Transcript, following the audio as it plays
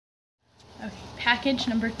package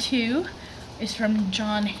number 2 is from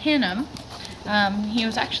John Hannum. He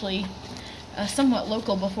was actually somewhat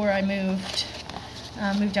local before I moved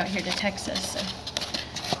out here to Texas. So,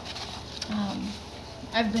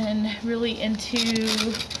 I've been really into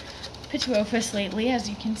Pituophis lately, as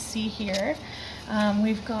you can see here.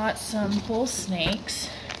 We've got some bull snakes.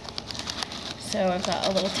 So I've got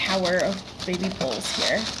a little tower of baby bulls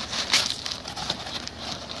here.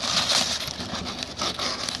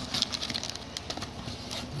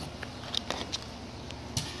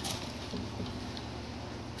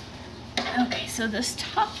 Okay, so this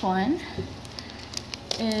top one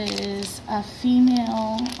is a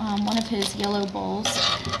female, one of his yellow bulls.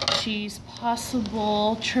 She's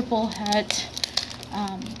possible triple het,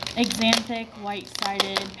 axanthic,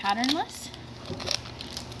 white-sided, patternless.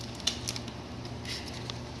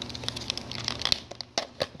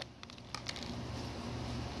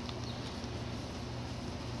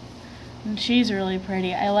 And she's really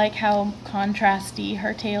pretty. I like how contrasty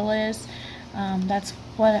her tail is. That's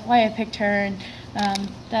why I picked her, and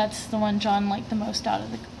that's the one John liked the most out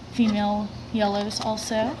of the female yellows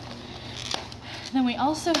also. Then we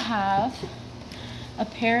also have a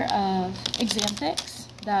pair of axanthics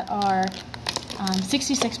that are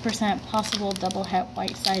 66% possible double het,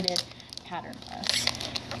 white-sided, patternless.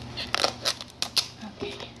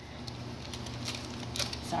 Okay.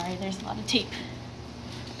 Sorry, there's a lot of tape.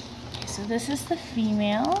 Okay, so this is the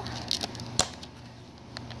female.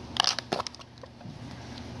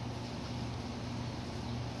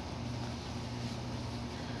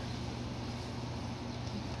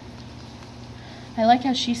 I like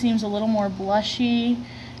how she seems a little more blushy,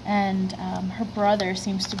 and her brother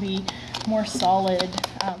seems to be more solid,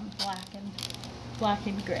 black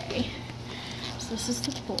and gray. So this is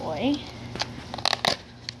the boy.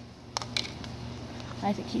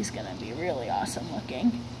 I think he's gonna be really awesome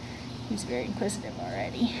looking. He's very inquisitive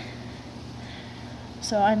already.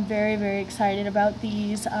 So I'm very, very excited about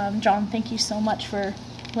these. John, thank you so much for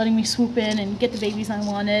letting me swoop in and get the babies I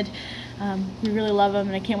wanted. We really love them,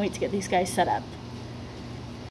 and I can't wait to get these guys set up.